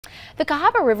The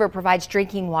Cahaba River provides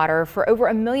drinking water for over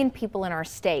 1 million people in our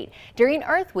state. During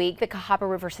Earth Week, the Cahaba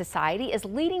River Society is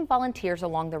leading volunteers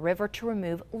along the river to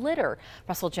remove litter.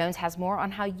 Russell Jones has more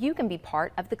on how you can be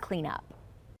part of the cleanup.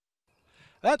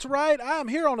 That's right. I'm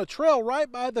here on a trail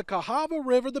right by the Cahaba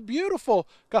River, the beautiful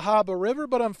Cahaba River,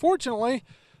 but unfortunately,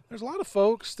 there's a lot of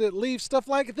folks that leave stuff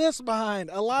like this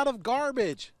behind, a lot of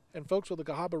garbage. And folks with the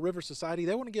Cahaba River Society,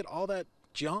 they want to get all that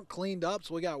junk cleaned up.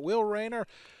 So we got Will Rayner.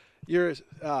 You're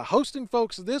hosting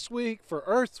folks this week for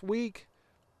Earth Week.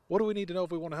 What do we need to know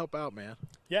if we want to help out, man?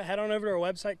 Yeah, head on over to our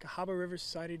website,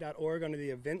 cahabariversociety.org. Under the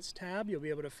events tab, you'll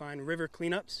be able to find river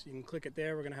cleanups. You can click it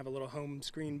there. We're going to have a little home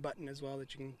screen button as well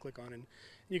that you can click on. And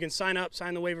you can sign up,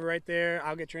 sign the waiver right there.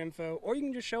 I'll get your info, or you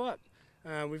can just show up.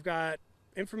 We've got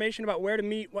information about where to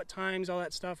meet, what times, all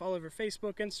that stuff, all over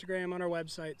Facebook, Instagram, on our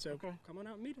website. So come on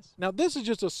out and meet us. Now, this is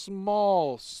just a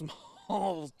small,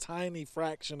 tiny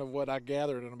fraction of what I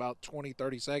gathered in about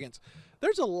 20-30 seconds.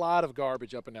 There's a lot of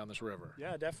garbage up and down this river.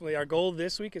 Yeah, definitely. Our goal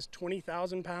this week is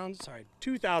 20,000 pounds. Sorry,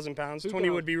 2,000 pounds. 20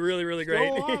 would be really, really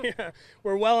great. Yeah.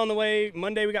 We're well on the way.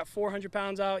 Monday we got 400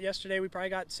 pounds out. Yesterday we probably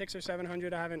got 600 or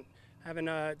 700. I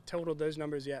haven't totaled those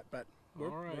numbers yet, but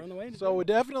we're on the way. So we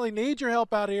definitely need your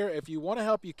help out here. If you want to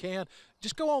help, you can.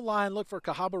 Just go online, look for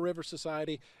Cahaba River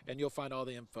Society, and you'll find all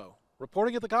the info.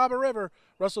 Reporting at the Cahaba River,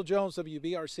 Russell Jones,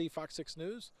 WBRC Fox 6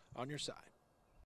 News, on your side.